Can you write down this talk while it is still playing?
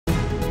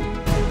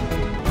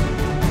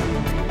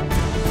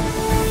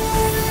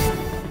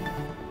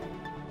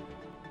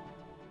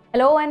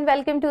Hello and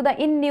welcome to the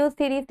InNews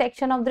series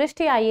section of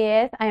Drishti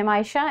IAS. I am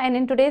Aisha, and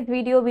in today's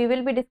video we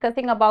will be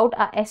discussing about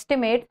a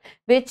estimate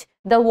which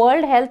the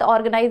World Health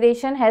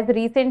Organization has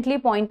recently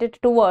pointed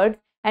towards,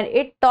 and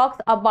it talks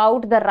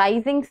about the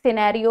rising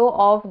scenario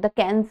of the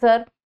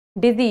cancer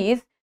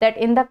disease, that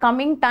in the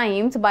coming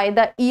times by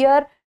the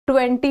year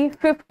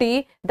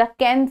 2050 the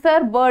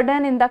cancer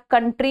burden in the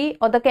country,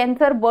 or the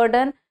cancer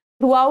burden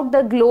throughout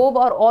the globe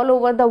or all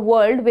over the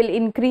world, will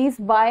increase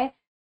by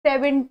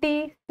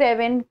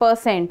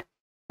 77%.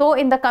 So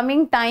in the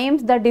coming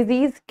times the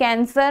disease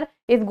cancer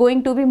is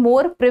going to be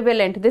more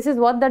prevalent. This is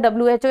what the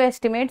WHO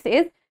estimates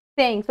is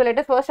saying. So let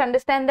us first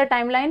understand the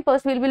timeline.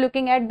 First we will be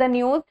looking at the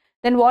news,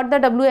 then what the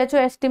WHO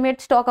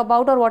estimates talk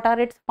about or what are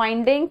its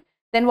findings,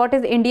 then what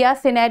is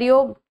India's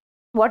scenario,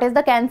 what is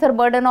the cancer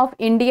burden of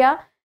India,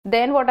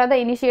 then what are the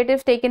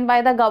initiatives taken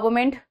by the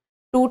government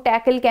to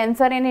tackle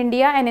cancer in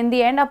India, and in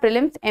the end a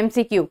prelims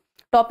MCQ.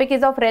 Topic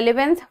is of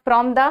relevance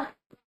from the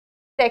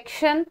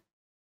section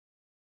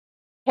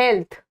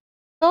health.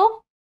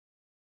 So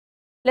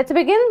let's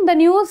begin. The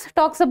news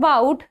talks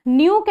about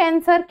new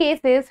cancer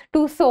cases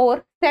to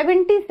soar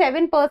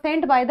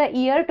 77% by the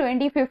year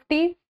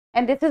 2050,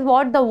 and this is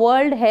what the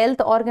World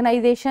Health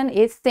Organization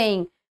is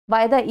saying.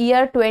 By the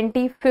year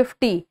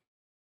 2050,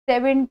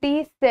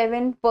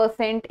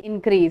 77%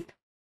 increase.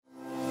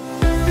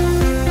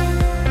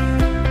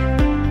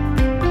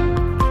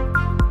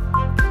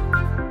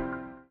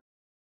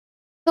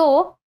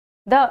 So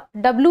the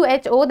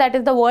WHO, that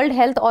is the World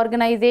Health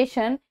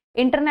Organization,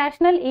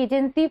 International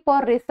Agency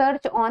for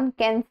Research on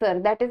Cancer,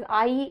 that is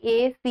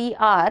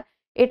IACR,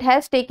 it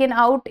has taken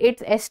out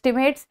its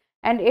estimates,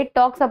 and it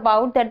talks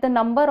about that the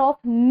number of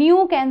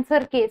new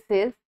cancer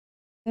cases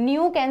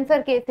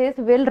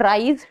will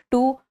rise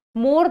to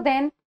more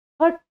than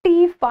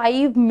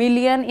 35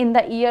 million in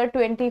the year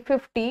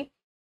 2050.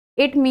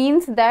 It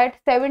means that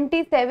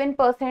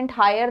 77%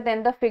 higher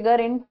than the figure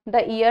in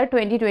the year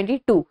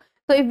 2022.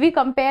 So if we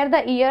compare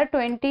the year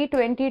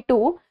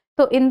 2022,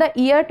 so in the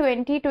year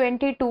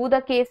 2022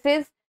 the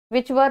cases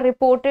which were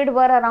reported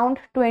were around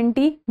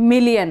 20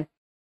 million.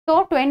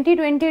 So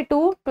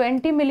 2022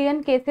 20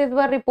 million cases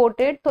were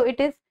reported. So it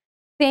is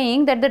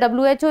saying that the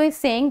WHO is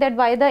saying that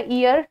by the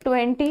year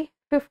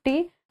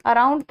 2050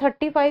 around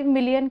 35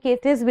 million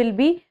cases will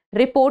be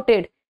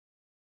reported.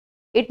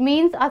 It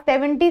means a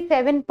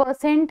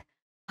 77%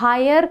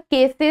 higher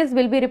cases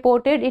will be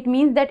reported. It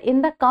means that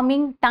in the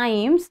coming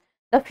times,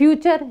 the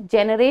future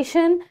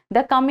generation,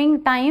 the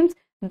coming times,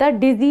 the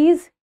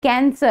disease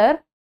cancer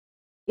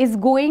is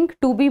going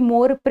to be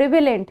more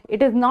prevalent.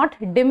 It is not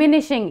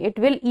diminishing, it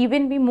will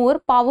even be more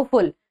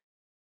powerful.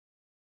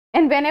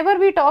 And whenever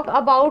we talk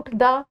about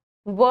the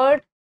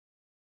word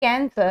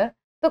cancer,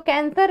 so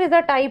cancer is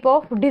a type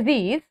of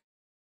disease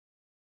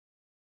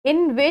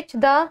in which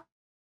the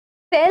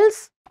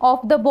cells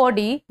of the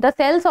body,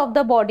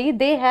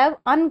 they have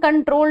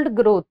uncontrolled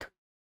growth.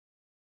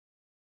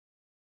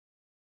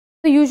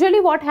 So usually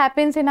what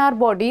happens in our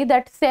body,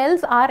 that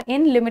cells are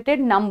in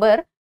limited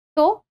number.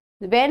 So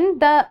when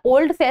the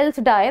old cells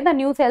die, the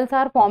new cells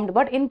are formed.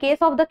 But in case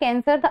of the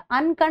cancer, the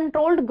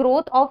uncontrolled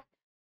growth of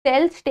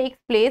cells takes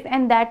place,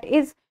 and that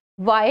is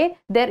why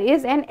there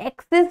is an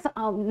excess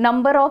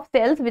number of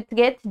cells which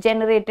gets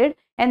generated,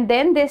 and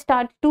then they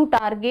start to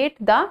target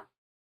the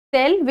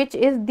cell which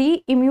is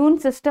the immune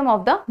system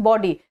of the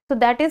body. So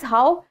that is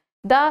how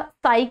the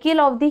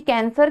cycle of the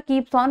cancer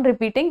keeps on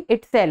repeating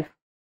itself.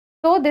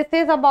 So this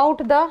is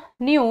about the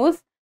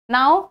news.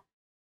 Now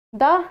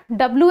the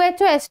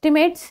WHO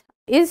estimates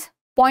is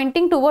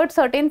pointing towards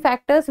certain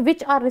factors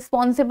which are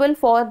responsible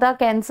for the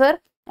cancer,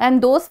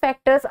 and those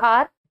factors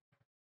are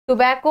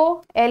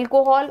tobacco,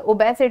 alcohol,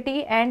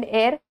 obesity and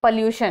air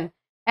pollution.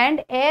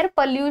 And air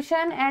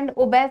pollution and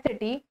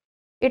obesity,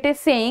 it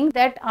is saying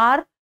that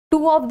are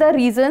two of the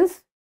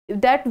reasons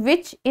that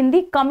which in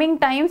the coming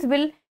times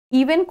will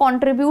even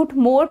contribute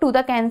more to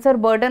the cancer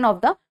burden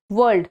of the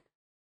world.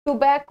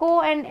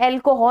 Tobacco and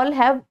alcohol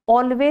have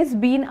always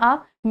been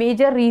a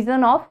major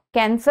reason of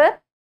cancer.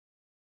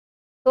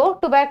 So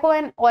tobacco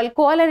and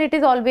alcohol, and it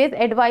is always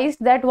advised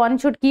that one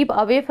should keep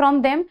away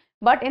from them.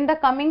 But in the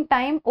coming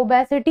time,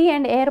 obesity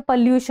and air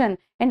pollution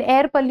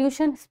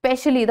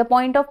especially, the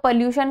point of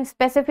pollution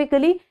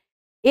specifically,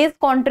 is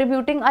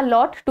contributing a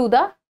lot to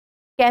the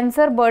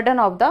cancer burden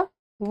of the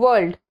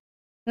world.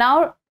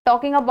 Now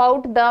talking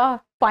about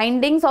the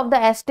findings of the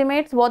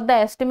estimates, what the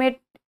estimate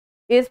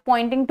is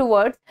pointing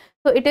towards.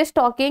 So it is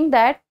talking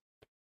that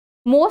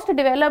most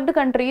developed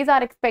countries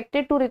are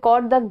expected to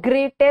record the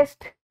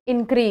greatest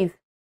increase.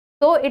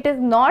 So it is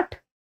not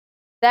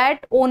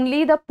that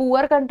only the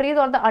poor countries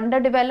or the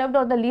underdeveloped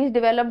or the least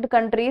developed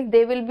countries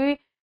they will be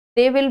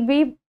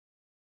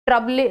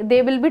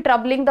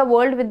troubling the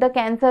world with the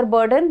cancer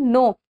burden.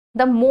 No,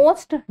 the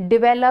most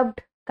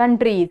developed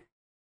countries,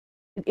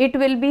 it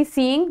will be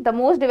seeing, the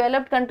most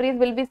developed countries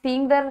will be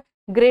seeing the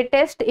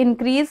greatest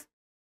increase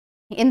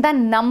in the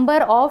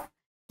number of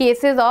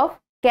cases of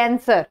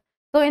cancer.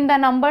 So in the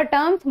number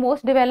terms,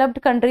 most developed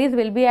countries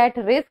will be at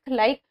risk,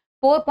 like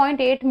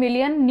 4.8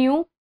 million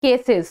new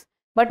cases.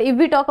 But if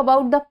we talk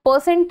about the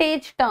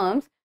percentage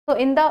terms, so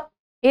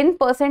in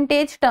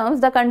percentage terms,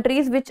 the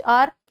countries which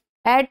are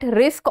at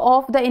risk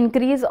of the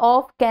increase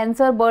of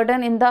cancer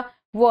burden in the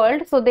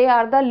world, so they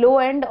are the low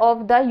end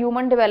of the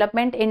human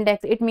development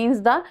index. It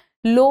means the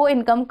low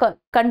income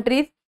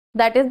countries,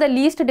 that is the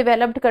least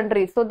developed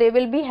countries. So they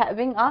will be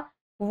having a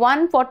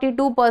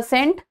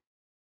 142%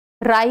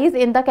 rise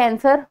in the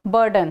cancer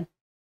burden.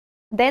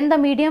 Then the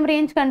medium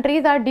range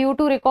countries are due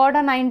to record a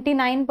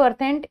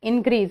 99%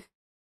 increase.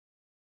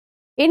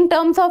 In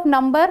terms of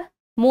number,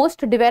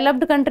 most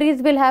developed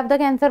countries will have the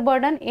cancer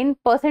burden. In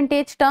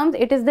percentage terms,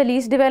 it is the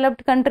least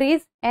developed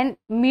countries, and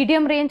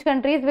medium range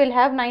countries will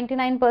have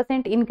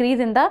 99% increase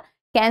in the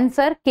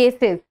cancer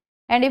cases.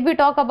 And if we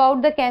talk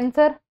about the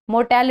cancer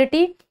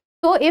mortality,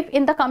 so if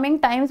in the coming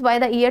times by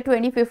the year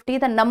 2050,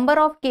 the number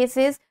of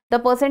cases, the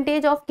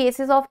percentage of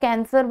cases of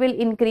cancer will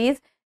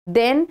increase,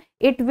 then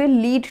it will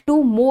lead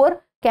to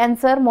more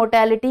cancer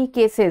mortality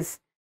cases.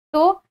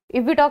 So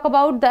if we talk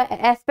about the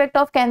aspect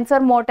of cancer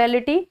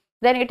mortality,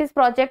 then it is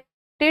projected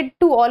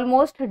to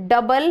almost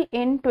double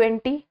in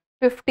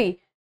 2050.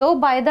 So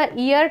by the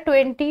year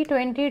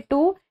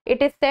 2022,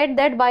 it is said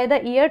that by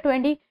the year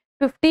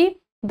 2050,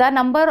 the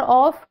number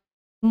of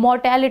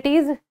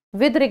mortalities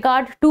with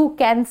regard to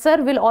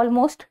cancer will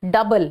almost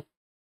double.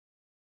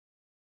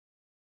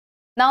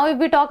 Now if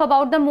we talk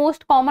about the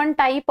most common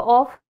type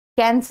of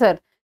cancer,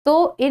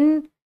 so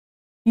in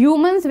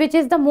humans, which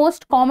is the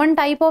most common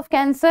type of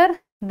cancer,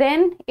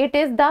 then it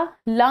is the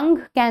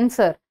lung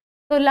cancer.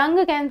 So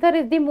lung cancer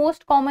is the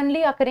most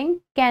commonly occurring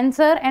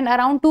cancer, and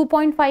around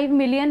 2.5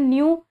 million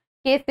new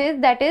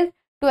cases, that is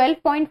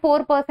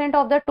 12.4%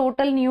 of the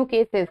total new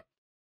cases.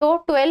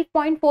 So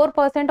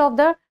 12.4% of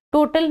the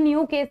total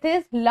new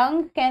cases,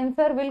 lung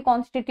cancer will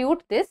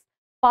constitute this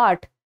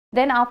part.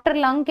 Then after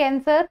lung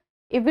cancer,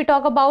 if we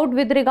talk about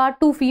with regard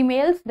to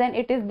females, then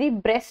it is the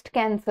breast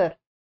cancer.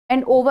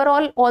 And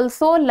overall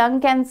also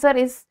lung cancer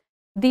is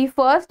the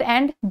first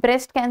and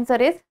breast cancer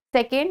is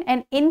second,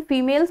 and in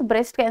females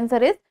breast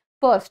cancer is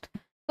first.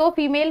 So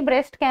female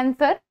breast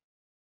cancer,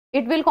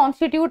 it will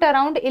constitute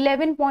around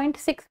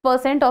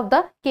 11.6% of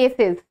the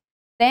cases.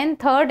 Then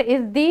third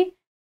is the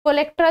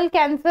colorectal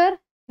cancer,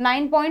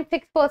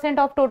 9.6%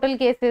 of total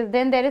cases.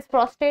 Then there is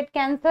prostate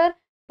cancer,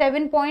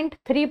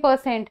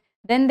 7.3%.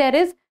 Then there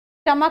is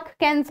stomach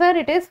cancer,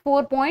 it is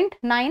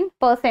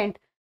 4.9%.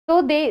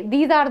 So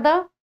these are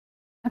the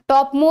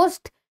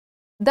topmost,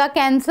 the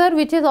cancer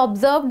which is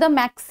observed the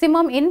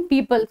maximum in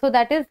people. So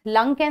that is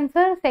lung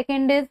cancer,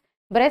 second is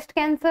breast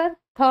cancer,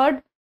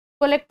 third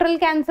colorectal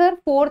cancer,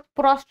 fourth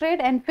prostate,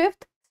 and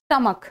fifth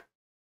stomach.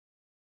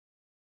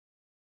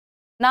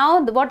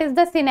 Now what is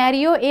the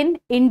scenario in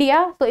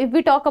India? So if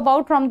we talk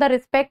about from the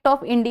respect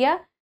of India,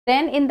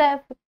 then in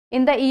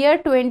the year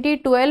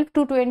 2012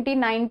 to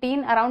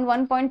 2019, around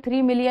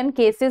 1.3 million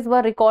cases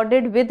were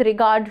recorded with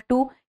regard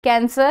to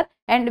cancer.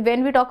 And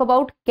when we talk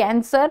about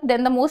cancer,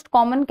 then the most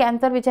common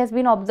cancer which has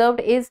been observed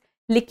is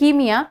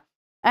leukemia.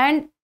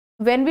 And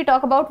when we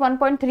talk about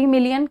 1.3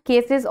 million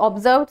cases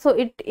observed, so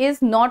it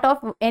is not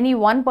of any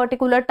one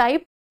particular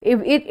type.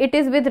 It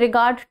is with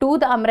regard to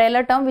the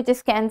umbrella term which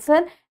is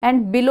cancer,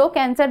 and below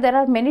cancer there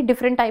are many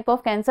different type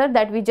of cancer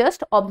that we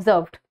just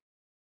observed.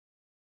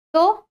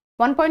 So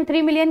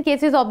 1.3 million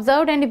cases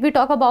observed. And if we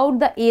talk about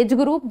the age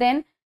group,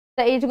 then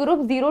the age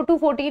group 0 to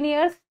 14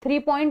 years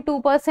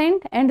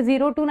 3.2%, and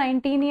 0 to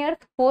 19 years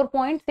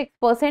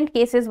 4.6%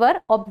 cases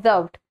were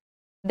observed.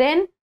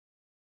 Then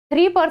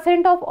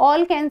 3% of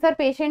all cancer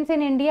patients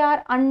in India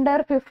are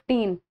under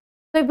 15.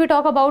 So if we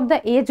talk about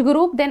the age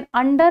group, then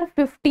under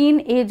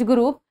 15 age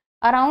group,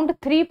 around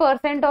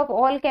 3% of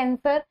all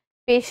cancer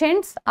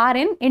patients are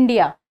in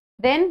India.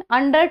 Then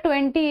under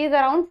 20 is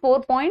around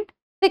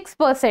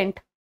 4.6%.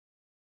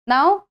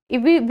 Now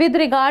if we, with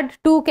regard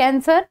to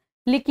cancer,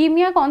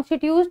 leukemia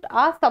constitutes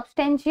a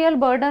substantial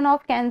burden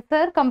of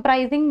cancer,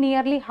 comprising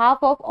nearly half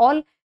of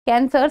all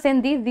cancers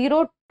in the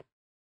 0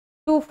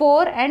 to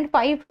 4 and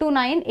 5 to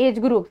 9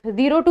 age groups.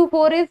 0 to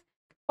 4 is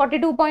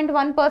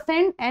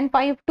 42.1% and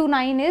 5 to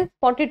 9 is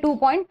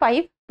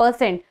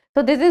 42.5%.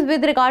 So this is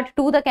with regard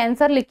to the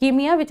cancer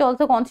leukemia, which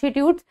also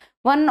constitutes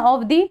one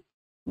of the,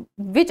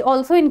 which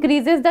also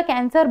increases the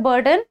cancer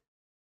burden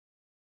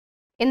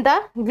in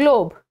the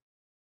globe.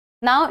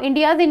 Now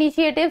India's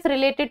initiatives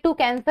related to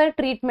cancer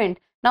treatment.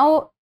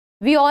 Now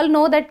we all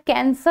know that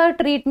cancer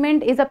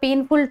treatment is a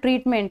painful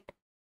treatment.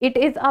 It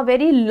is a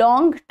very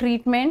long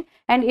treatment,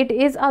 and it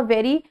is a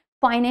very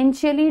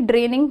financially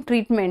draining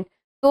treatment.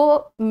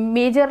 So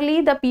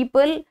majorly the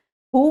people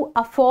who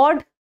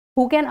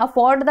can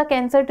afford the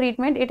cancer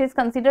treatment, it is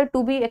considered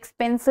to be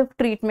expensive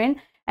treatment,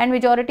 and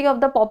majority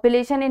of the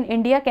population in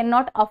India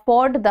cannot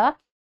afford the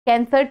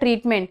cancer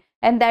treatment.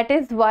 And that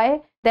is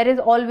why there is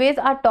always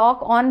a talk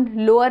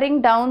on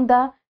lowering down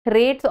the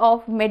rates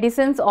of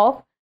medicines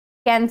of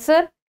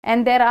cancer,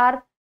 and there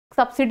are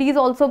subsidies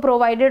also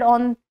provided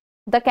on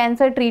the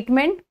cancer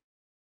treatment.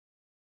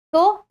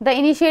 So the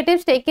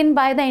initiatives taken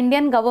by the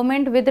Indian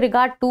government with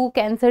regard to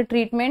cancer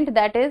treatment,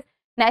 that is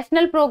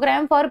National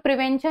Program for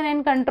Prevention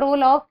and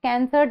Control of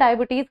Cancer,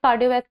 Diabetes,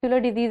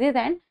 Cardiovascular Diseases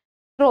and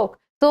Stroke.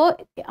 So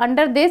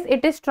under this,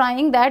 it is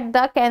trying that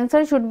the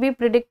cancer should be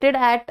predicted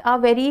at a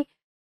very,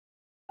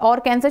 or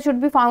cancer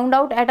should be found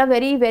out at a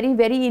very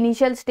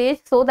initial stage,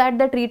 so that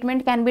the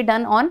treatment can be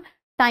done on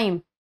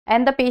time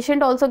and the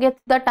patient also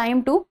gets the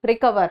time to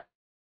recover.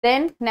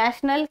 Then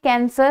National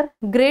Cancer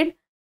Grid,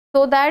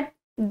 so that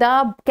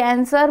the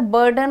cancer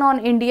burden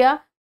on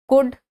India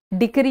could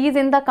decrease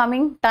in the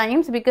coming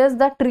times, because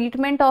the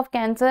treatment of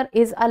cancer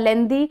is a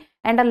lengthy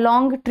and a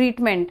long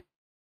treatment.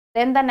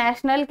 Then the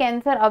National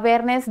Cancer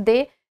Awareness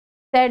Day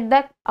said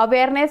that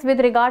awareness with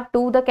regard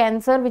to the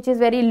cancer, which is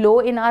very low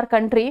in our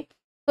country,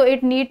 so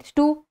it needs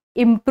to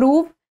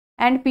improve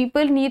and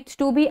people needs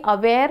to be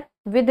aware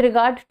with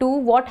regard to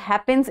what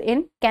happens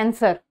in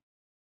cancer.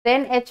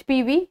 Then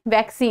HPV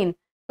vaccine,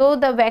 so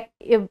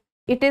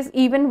it is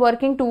even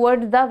working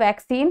towards the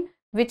vaccine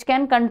which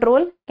can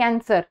control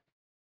cancer.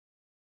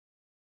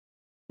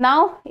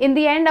 Now in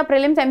the end, a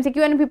prelims MCQ,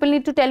 and people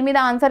need to tell me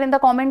the answer in the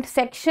comment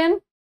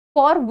section.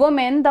 For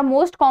women, the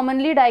most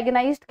commonly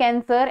diagnosed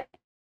cancer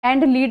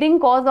and leading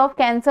cause of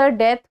cancer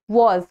death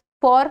was,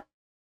 for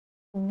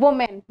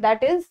women,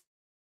 that is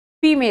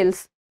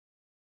females,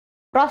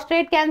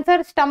 prostate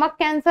cancer, stomach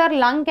cancer,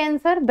 lung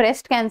cancer,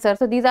 breast cancer.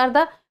 So these are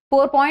the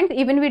 4 points.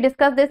 Even we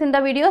discussed this in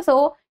the video.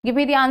 So give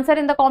me the answer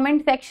in the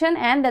comment section.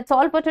 And that's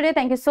all for today.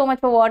 Thank you so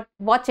much for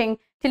watching.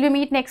 Till we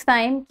meet next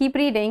time, keep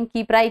reading,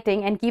 keep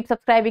writing, and keep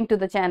subscribing to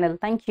the channel.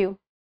 Thank you.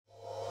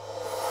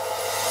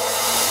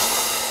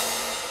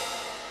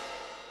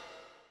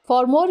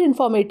 For more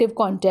informative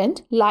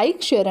content,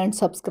 like, share and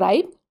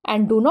subscribe,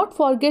 and do not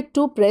forget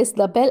to press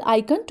the bell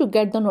icon to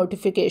get the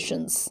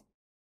notifications.